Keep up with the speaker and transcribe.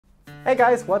Hey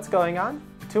guys, what's going on?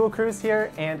 Cruz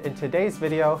here, and in today's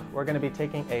video, we're going to be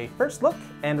taking a first look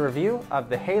and review of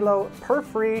the Haylou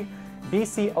PurFree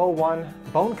BC01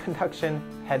 bone conduction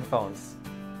headphones.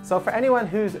 So for anyone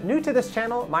who's new to this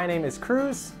channel, my name is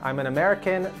Cruz. I'm an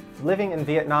American living in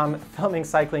Vietnam, filming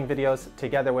cycling videos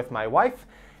together with my wife.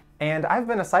 And I've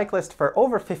been a cyclist for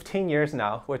over 15 years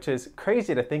now, which is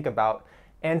crazy to think about.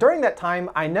 And during that time,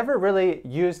 I never really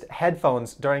used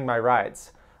headphones during my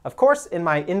rides. Of course, in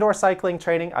my indoor cycling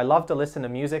training, I love to listen to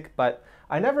music, but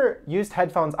I never used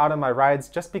headphones out on my rides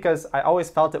just because I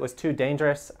always felt it was too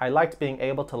dangerous. I liked being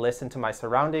able to listen to my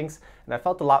surroundings, and I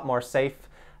felt a lot more safe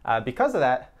because of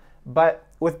that. But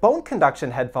with bone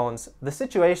conduction headphones, the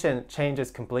situation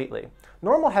changes completely.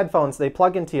 Normal headphones, they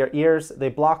plug into your ears, they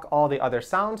block all the other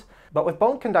sound, but with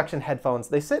bone conduction headphones,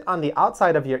 they sit on the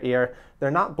outside of your ear.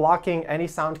 They're not blocking any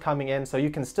sound coming in, so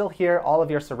you can still hear all of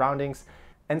your surroundings.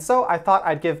 And so I thought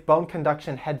I'd give bone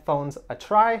conduction headphones a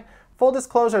try. Full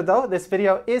disclosure though, this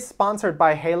video is sponsored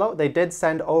by Haylou. They did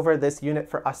send over this unit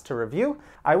for us to review.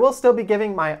 I will still be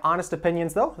giving my honest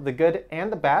opinions though, the good and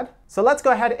the bad. So let's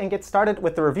go ahead and get started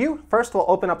with the review. First, we'll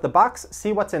open up the box,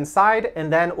 see what's inside,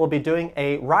 and then we'll be doing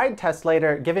a ride test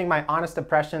later, giving my honest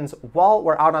impressions while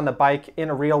we're out on the bike in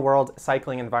a real world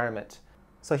cycling environment.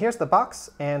 So here's the box,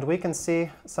 and we can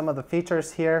see some of the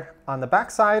features here on the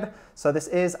back side. So this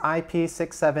is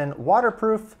IP67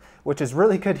 waterproof, which is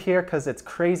really good here because it's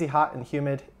crazy hot and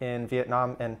humid in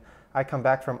Vietnam, and I come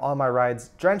back from all my rides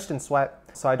drenched in sweat,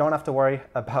 so I don't have to worry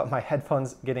about my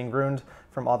headphones getting ruined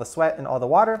from all the sweat and all the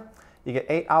water. You get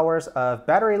 8 hours of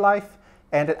battery life,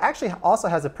 and it actually also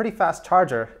has a pretty fast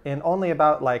charger. In only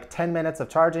about like 10 minutes of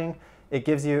charging, it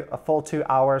gives you a full 2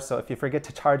 hours, so if you forget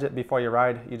to charge it before you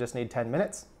ride, you just need 10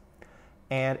 minutes.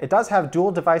 And it does have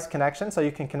dual device connection, so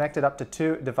you can connect it up to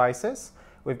 2 devices.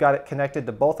 We've got it connected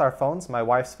to both our phones, my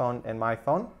wife's phone and my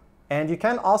phone. And you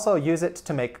can also use it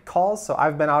to make calls, so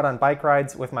I've been out on bike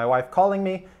rides with my wife calling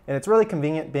me, and it's really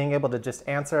convenient being able to just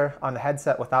answer on the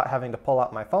headset without having to pull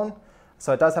out my phone.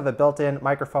 So it does have a built-in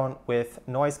microphone with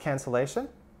noise cancellation.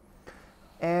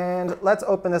 And let's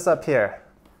open this up here.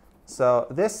 So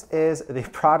this is the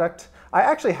product. I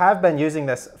actually have been using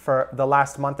this for the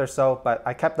last month or so, but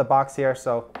I kept the box here,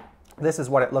 so this is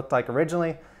what it looked like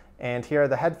originally. And here are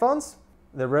the headphones.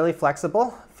 They're really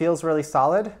flexible, feels really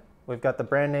solid. We've got the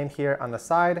brand name here on the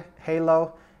side,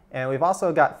 Haylou, and we've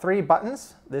also got 3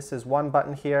 buttons. This is one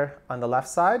button here on the left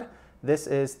side. This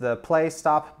is the play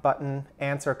stop button,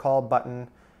 answer call button,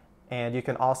 and you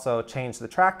can also change the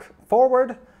track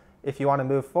forward. If you want to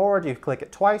move forward, you click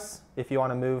it twice. If you want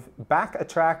to move back a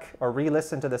track or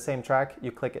re-listen to the same track,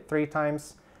 you click it 3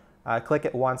 times. Click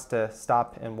it once to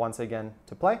stop and once again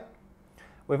to play.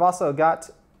 We've also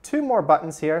got 2 more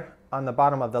buttons here on the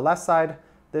bottom of the left side.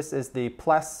 This is the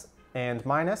plus and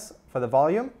minus for the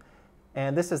volume,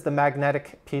 and this is the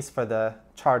magnetic piece for the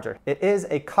charger. It is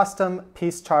a custom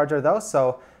piece charger though,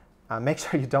 so make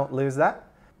sure you don't lose that.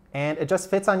 And it just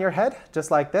fits on your head,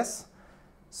 just like this.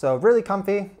 So really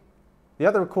comfy. The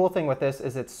other cool thing with this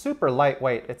is it's super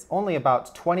lightweight. It's only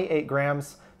about 28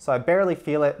 grams, so I barely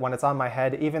feel it when it's on my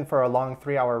head. Even for a long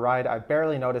 3-hour ride, I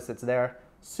barely notice it's there.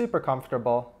 Super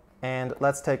comfortable. And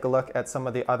let's take a look at some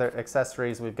of the other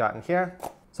accessories we've gotten here.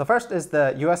 So first is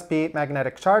the USB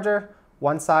magnetic charger.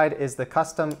 One side is the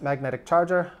custom magnetic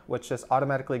charger, which just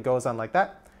automatically goes on like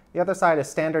that. The other side is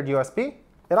standard USB.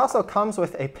 It also comes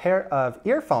with a pair of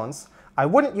earphones. I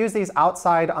wouldn't use these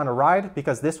outside on a ride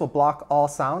because this will block all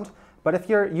sound. But if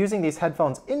you're using these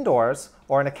headphones indoors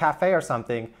or in a cafe or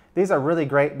something, these are really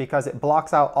great because it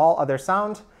blocks out all other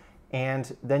sound,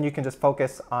 and then you can just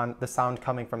focus on the sound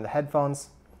coming from the headphones.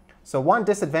 So one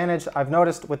disadvantage I've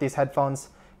noticed with these headphones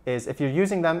is if you're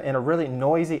using them in a really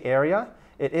noisy area,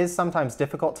 it is sometimes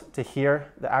difficult to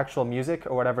hear the actual music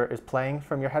or whatever is playing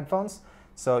from your headphones.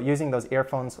 So using those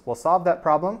earphones will solve that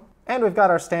problem. And we've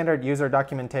got our standard user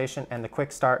documentation and the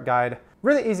quick start guide.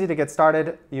 Really easy to get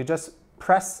started. You just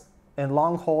press and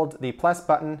long hold the plus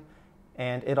button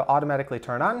and it'll automatically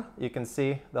turn on. You can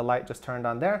see the light just turned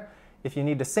on there. If you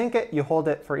need to sync it, you hold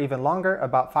it for even longer,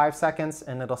 about 5 seconds,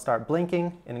 and it'll start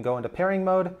blinking and go into pairing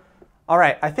mode. All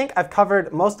right, I think I've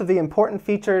covered most of the important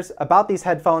features about these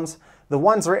headphones, the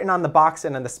ones written on the box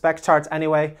and in the spec charts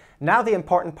anyway. Now the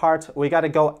important part, we gotta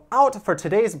go out for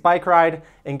today's bike ride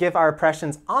and give our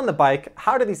impressions on the bike.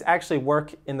 How do these actually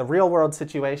work in the real world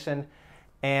situation?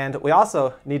 And we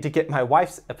also need to get my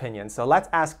wife's opinion. So let's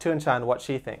ask Tuan-chan what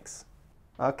she thinks.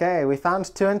 Okay, we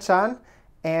found Tuan-chan,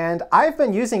 and I've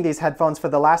been using these headphones for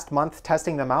the last month,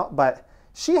 testing them out, but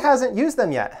she hasn't used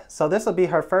them yet. So this will be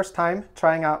her first time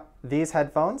trying out these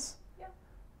headphones. Yeah.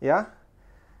 Yeah?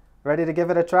 Ready to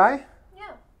give it a try?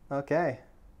 Yeah. Okay.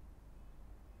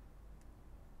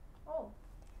 Oh,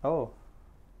 Oh.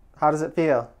 How does it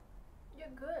feel? you're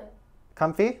good.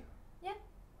 Comfy? Yeah.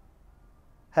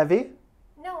 Heavy?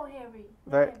 No heavy.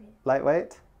 Not Very heavy.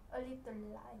 lightweight? A little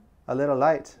light. A little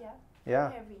light? Yeah. Yeah.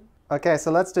 Not heavy. Okay,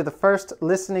 so let's do the first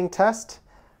listening test.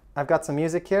 I've got some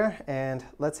music here, and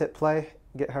let's hit play,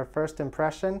 get her first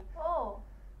impression. Oh,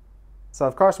 So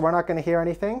of course we're not going to hear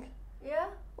anything. yeah.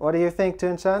 What do you think,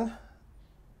 Toon-chan?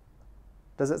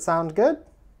 Does it sound good?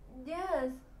 Yes.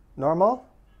 Normal?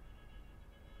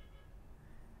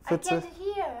 I can't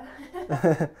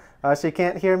hear. She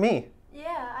can't hear me.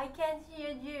 Yeah, I can't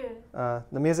hear you.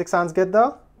 The music sounds good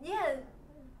though? Yeah.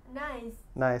 Nice.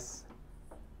 Nice.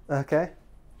 Okay.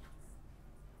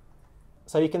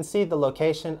 So you can see the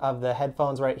location of the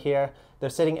headphones right here. They're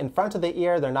sitting in front of the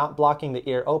ear. They're not blocking the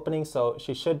ear opening, so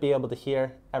she should be able to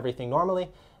hear everything normally,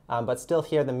 but still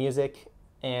hear the music.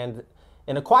 And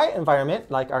in a quiet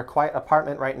environment, like our quiet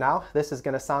apartment right now, this is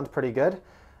going to sound pretty good.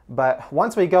 But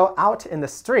once we go out in the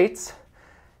streets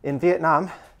in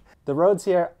Vietnam, the roads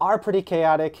here are pretty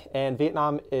chaotic, and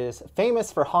Vietnam is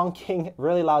famous for honking,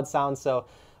 really loud sounds. So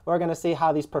we're going to see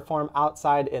how these perform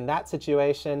outside in that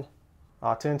situation.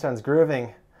 Oh, Toon-chan's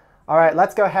grooving. All right,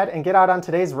 let's go ahead and get out on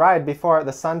today's ride before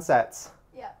the sun sets.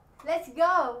 Yeah. Let's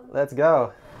go. Let's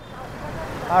go.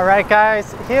 All right,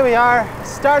 guys, here we are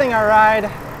starting our ride.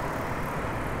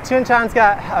 Toon-chan's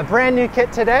got a brand new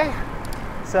kit today.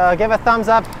 So give a thumbs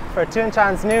up for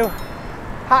Toon-chan's new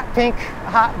hot pink,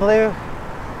 hot blue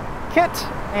kit.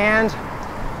 And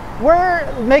we're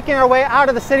making our way out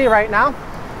of the city right now.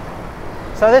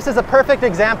 So this is a perfect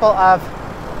example of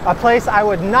a place I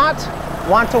would not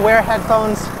want to wear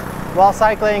headphones while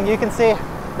cycling. You can see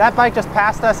that bike just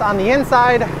passed us on the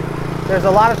inside. There's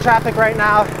a lot of traffic right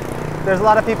now. There's a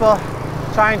lot of people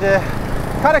trying to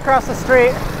cut across the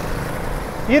street.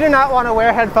 You do not want to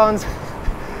wear headphones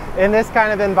in this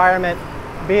kind of environment,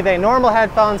 be they normal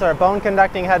headphones or bone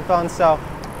conducting headphones. So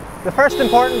the first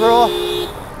important rule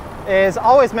is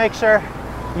always make sure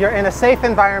you're in a safe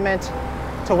environment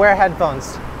to wear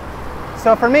headphones.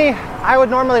 So for me, I would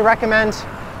normally recommend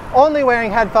only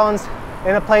wearing headphones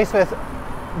in a place with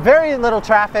very little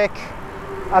traffic,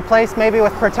 a place maybe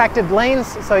with protected lanes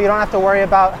so you don't have to worry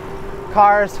about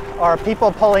cars or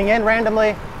people pulling in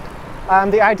randomly.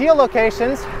 The ideal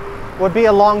locations would be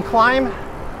a long climb.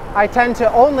 I tend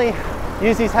to only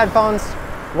use these headphones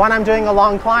when I'm doing a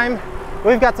long climb.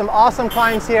 We've got some awesome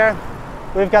climbs here.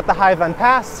 We've got the Hai Van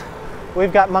Pass.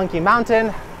 We've got Monkey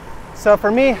Mountain. So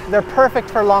for me, they're perfect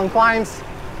for long climbs.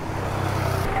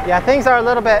 Yeah, things are a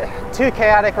little bit too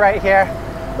chaotic right here.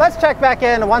 Let's check back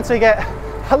in once we get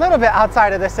a little bit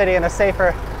outside of the city in a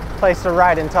safer place to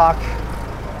ride and talk.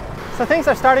 So things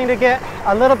are starting to get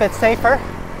a little bit safer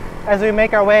as we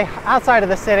make our way outside of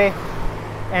the city.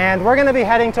 And we're gonna be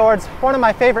heading towards one of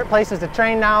my favorite places to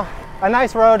train now, a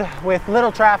nice road with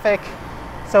little traffic,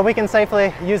 so we can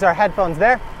safely use our headphones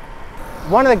there.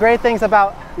 One of the great things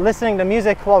about listening to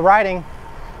music while riding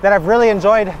that I've really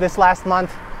enjoyed this last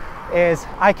month is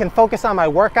I can focus on my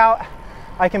workout.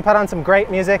 I can put on some great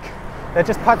music that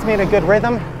just puts me in a good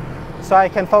rhythm, so I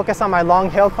can focus on my long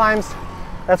hill climbs.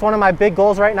 That's one of my big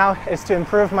goals right now, is to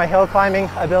improve my hill climbing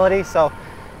ability. So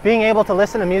being able to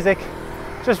listen to music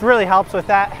just really helps with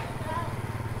that.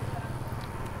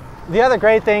 The other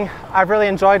great thing I've really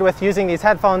enjoyed with using these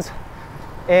headphones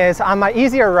is on my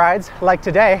easier rides, like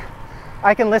today,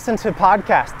 I can listen to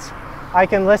podcasts. I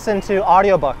can listen to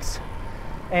audiobooks.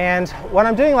 And when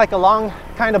I'm doing like a long,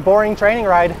 kind of boring training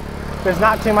ride, there's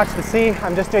not too much to see.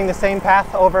 I'm just doing the same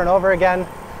path over and over again.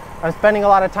 I'm spending a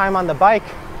lot of time on the bike.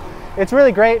 It's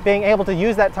really great being able to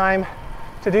use that time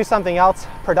to do something else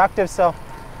productive. So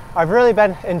I've really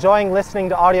been enjoying listening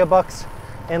to audiobooks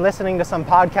and listening to some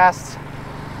podcasts.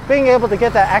 Being able to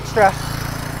get that extra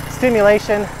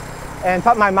stimulation and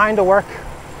put my mind to work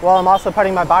while I'm also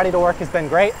putting my body to work has been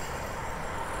great.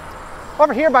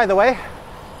 Over here, by the way,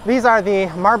 these are the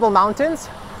Marble Mountains,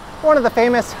 one of the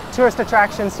famous tourist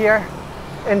attractions here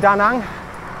in Da Nang.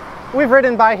 We've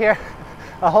ridden by here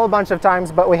a whole bunch of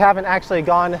times, but we haven't actually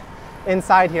gone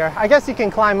inside here. I guess you can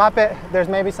climb up it. There's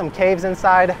maybe some caves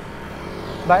inside,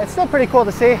 but it's still pretty cool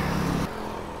to see.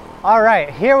 All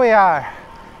right, here we are.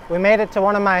 We made it to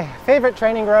one of my favorite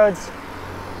training roads,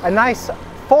 a nice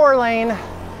 4-lane,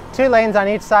 2 lanes on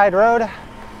each side road.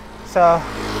 So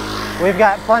we've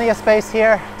got plenty of space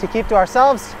here to keep to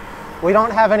ourselves. We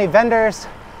don't have any vendors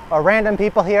or random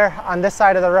people here on this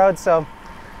side of the road, so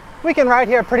we can ride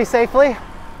here pretty safely,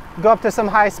 go up to some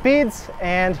high speeds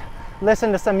and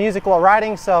listen to some music while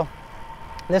riding. So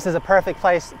this is a perfect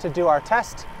place to do our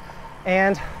test.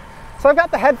 And so I've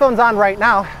got the headphones on right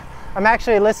now. I'm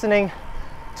actually listening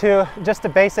to just a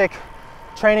basic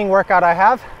training workout I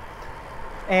have,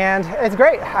 and it's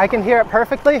great. I can hear it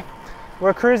perfectly.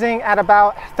 We're cruising at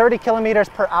about 30 kilometers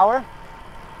per hour.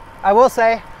 I will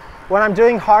say, when I'm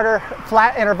doing harder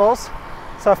flat intervals,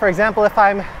 so for example, if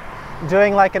I'm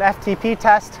doing like an FTP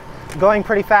test, going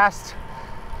pretty fast,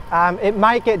 it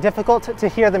might get difficult to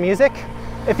hear the music.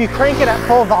 If you crank it at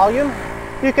full volume,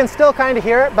 you can still kind of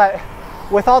hear it, but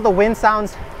with all the wind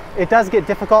sounds, it does get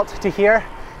difficult to hear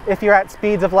if you're at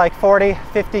speeds of like 40,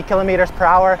 50 kilometers per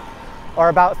hour or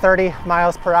about 30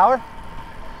 miles per hour.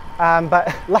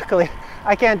 But luckily,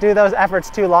 I can't do those efforts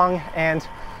too long, and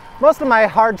most of my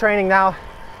hard training now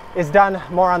is done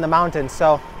more on the mountains.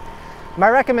 So my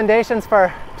recommendations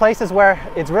for places where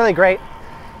it's really great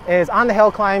is on the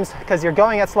hill climbs, because you're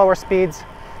going at slower speeds.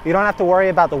 You don't have to worry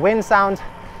about the wind sound.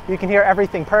 You can hear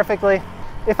everything perfectly.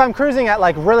 If I'm cruising at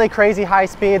like really crazy high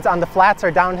speeds on the flats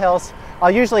or downhills,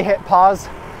 I'll usually hit pause,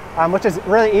 which is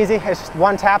really easy. It's just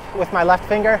one tap with my left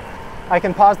finger. I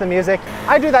can pause the music.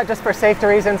 I do that just for safety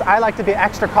reasons. I like to be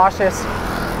extra cautious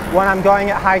when I'm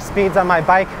going at high speeds on my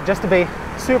bike, just to be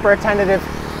super attentive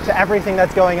to everything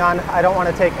that's going on. I don't want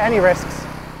to take any risks.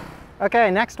 Okay,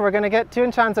 next we're going to get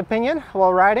Tunchan's opinion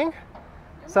while riding.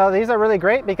 So these are really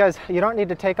great because you don't need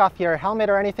to take off your helmet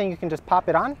or anything. You can just pop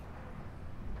it on.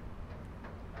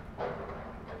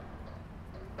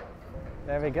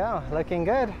 There we go, looking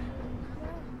good.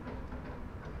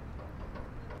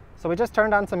 So we just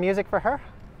turned on some music for her.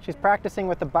 She's practicing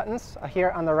with the buttons.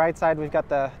 Here on the right side, we've got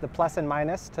the plus and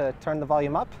minus to turn the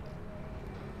volume up.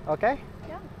 Okay?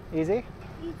 Yeah. Easy?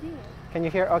 Easy. Can you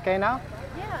hear okay now?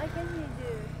 Yeah, I can hear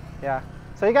you. Yeah.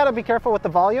 So you gotta be careful with the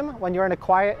volume. When you're in a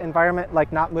quiet environment,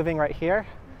 like not moving right here,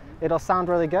 it'll sound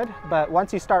really good. But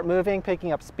once you start moving,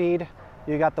 picking up speed,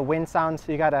 you got the wind sound,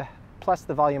 so you gotta plus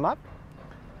the volume up.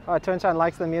 Oh, Tunchan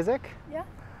likes the music? Yeah.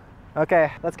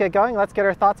 Okay, let's get going. Let's get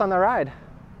her thoughts on the ride.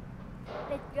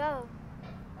 Let's go.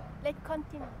 Let's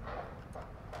continue.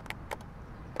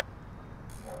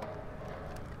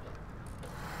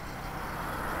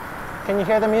 Can you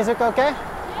hear the music okay?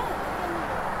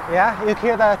 Yeah. Yeah? You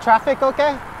hear the traffic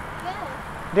okay?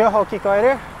 Yeah. Ryoho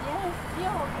kikoeru?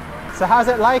 Yes. So how's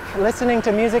it like listening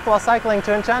to music while cycling,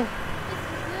 Tunchan?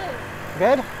 It's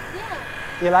Good? good.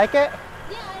 Yeah. You like it?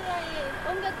 Yeah, I like it.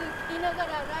 音楽聴きながら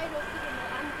ライドするの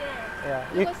安全。 Yeah.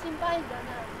 すごい心配じゃな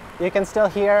い。 You can still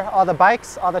hear all the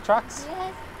bikes, all the trucks?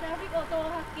 Yes. トラフィック音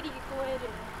はっきり聞こえる。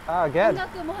 Oh, 音 good.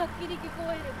 楽もはっきり聞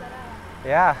こえるか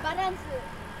ら。 Yeah. バランス。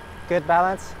 Good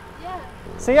balance. Yeah.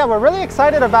 So yeah, we're really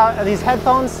excited about these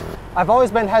headphones. I've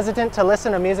always been hesitant to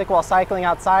listen to music while cycling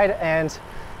outside, and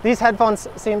these headphones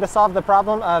seem to solve the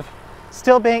problem of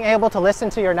still being able to listen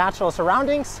to your natural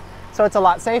surroundings. So it's a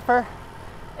lot safer.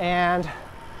 And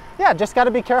yeah, just got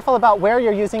to be careful about where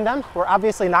you're using them. We're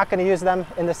obviously not going to use them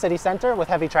in the city center with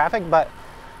heavy traffic, but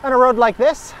on a road like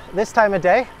this time of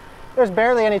day, there's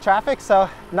barely any traffic, so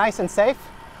nice and safe.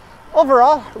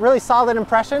 Overall, really solid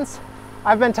impressions.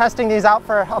 I've been testing these out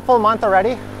for a full month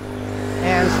already,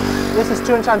 and this is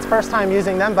Tunchan's first time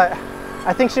using them, but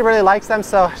I think she really likes them,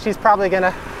 so she's probably going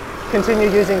to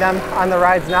continue using them on the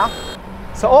rides now.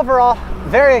 So overall,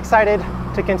 very excited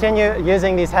to continue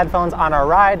using these headphones on our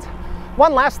rides.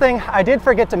 One last thing I did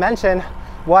forget to mention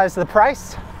was the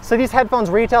price. So these headphones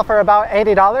retail for about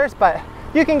 $80, but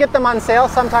you can get them on sale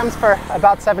sometimes for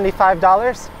about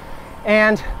 $75.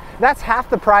 And that's half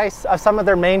the price of some of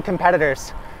their main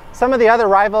competitors. Some of the other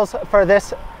rivals for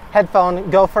this headphone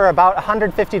go for about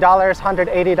 $150,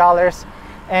 $180.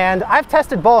 And I've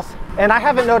tested both, and I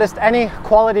haven't noticed any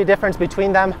quality difference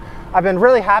between them. I've been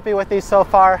really happy with these so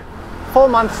far, full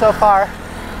month so far,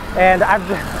 and I'm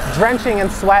drenching in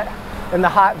sweat in the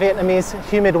hot Vietnamese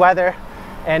humid weather,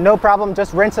 and no problem,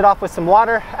 just rinse it off with some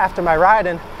water after my ride,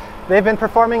 and they've been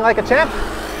performing like a champ.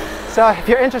 So if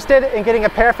you're interested in getting a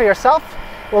pair for yourself,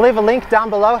 we'll leave a link down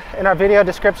below in our video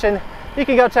description. You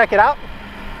can go check it out.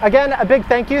 Again, a big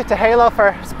thank you to Haylou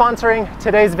for sponsoring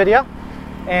today's video.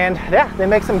 And yeah, they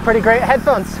make some pretty great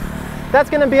headphones. That's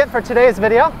gonna be it for today's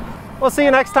video. We'll see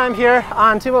you next time here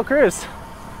on Tuo Cruise.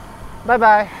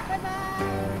 Bye-bye.